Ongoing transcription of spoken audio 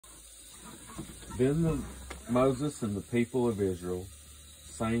Moses and the people of Israel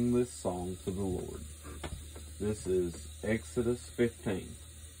sang this song to the Lord. This is Exodus 15.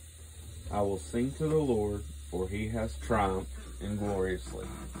 I will sing to the Lord, for he has triumphed ingloriously.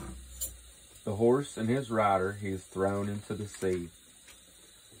 The horse and his rider he has thrown into the sea.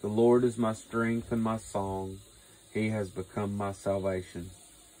 The Lord is my strength and my song. He has become my salvation.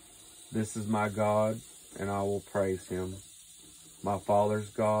 This is my God, and I will praise him. My father's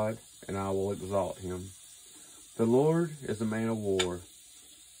God, and I will exalt him. The Lord is a man of war.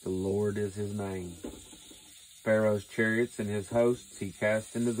 The Lord is his name. Pharaoh's chariots and his hosts he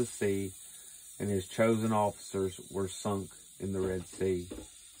cast into the sea, and his chosen officers were sunk in the Red Sea.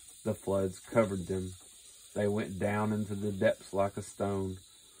 The floods covered them. They went down into the depths like a stone.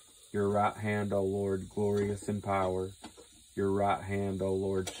 Your right hand, O Lord, glorious in power. Your right hand, O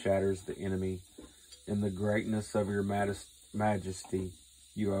Lord, shatters the enemy. In the greatness of your majesty,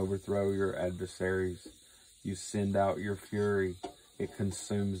 you overthrow your adversaries. You send out your fury. It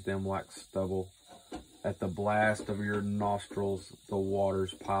consumes them like stubble. At the blast of your nostrils, the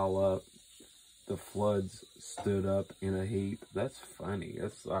waters pile up. The floods stood up in a heap. That's funny.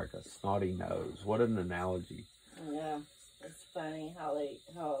 It's like a snotty nose. What an analogy. Yeah, it's funny how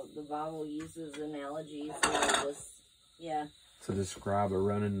the Bible uses analogies like this. Yeah. To describe a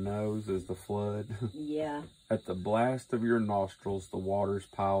running nose as the flood. Yeah. At the blast of your nostrils, the waters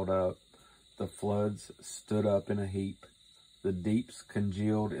piled up. The floods stood up in a heap. The deeps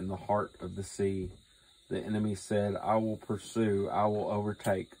congealed in the heart of the sea. The enemy said, I will pursue, I will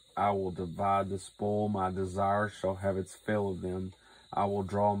overtake, I will divide the spoil, my desire shall have its fill of them. I will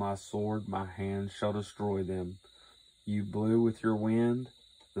draw my sword, my hand shall destroy them. You blew with your wind,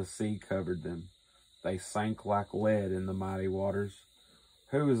 the sea covered them. They sank like lead in the mighty waters.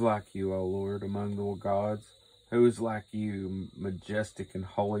 Who is like you, O Lord, among the gods? Who is like you, majestic in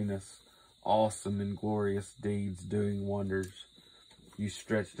holiness, awesome in glorious deeds, doing wonders? You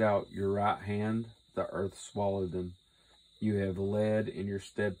stretched out your right hand, the earth swallowed them. You have led in your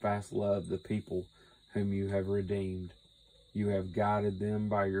steadfast love the people whom you have redeemed. You have guided them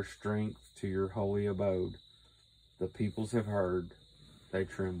by your strength to your holy abode. The peoples have heard, they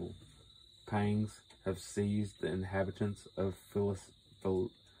tremble. Pangs have seized the inhabitants of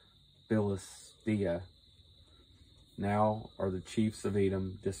Philistia. Now are the chiefs of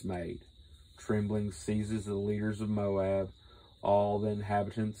Edom dismayed. Trembling seizes the leaders of Moab. All the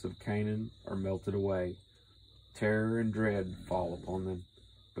inhabitants of Canaan are melted away. Terror and dread fall upon them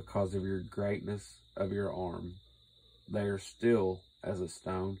because of your greatness of your arm. They are still as a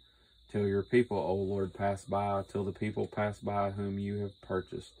stone till your people, O Lord, pass by, till the people pass by whom you have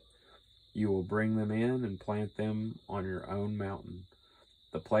purchased. You will bring them in and plant them on your own mountain,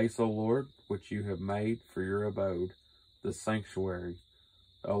 the place, O Lord, which you have made for your abode, the sanctuary,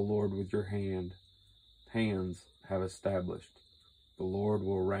 O Lord, with your hands have established. The Lord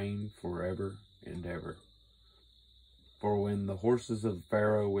will reign forever and ever. For when the horses of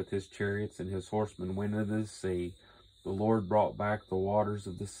Pharaoh with his chariots and his horsemen went into the sea, the Lord brought back the waters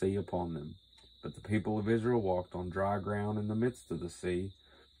of the sea upon them. But the people of Israel walked on dry ground in the midst of the sea.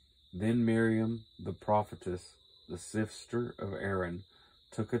 Then Miriam, the prophetess, the sister of Aaron,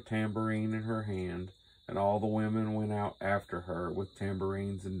 took a tambourine in her hand, and all the women went out after her with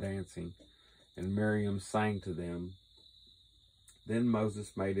tambourines and dancing. And Miriam sang to them. Then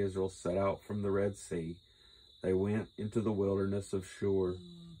Moses made Israel set out from the Red Sea. They went into the wilderness of Shur.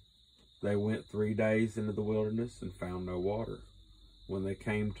 They went 3 days into the wilderness and found no water. When they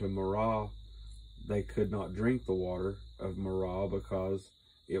came to Marah, they could not drink the water of Marah because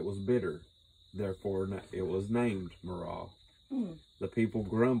it was bitter. Therefore it was named Marah. The people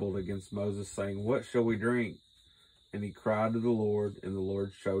grumbled against Moses, saying, What shall we drink? And he cried to the Lord, and the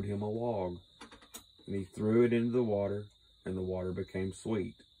Lord showed him a log. And he threw it into the water, and the water became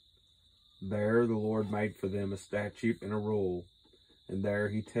sweet. There the Lord made for them a statute and a rule, and there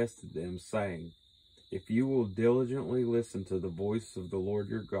he tested them, saying, If you will diligently listen to the voice of the Lord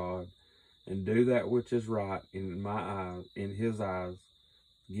your God, and do that which is right in his eyes,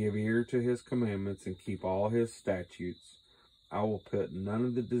 give ear to his commandments, and keep all his statutes, I will put none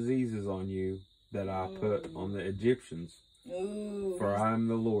of the diseases on you that I put on the Egyptians, for I am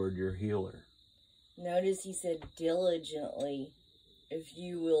the Lord your healer. Notice he said diligently. If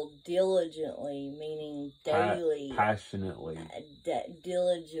you will diligently, meaning daily. Passionately.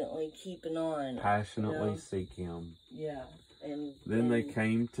 Diligently keeping on. Passionately seek him. Yeah. Then they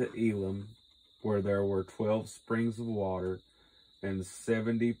came to Elim, where there were 12 springs of water and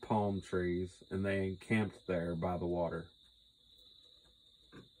 70 palm trees, and they encamped there by the water.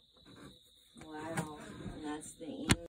 Wow. And that's the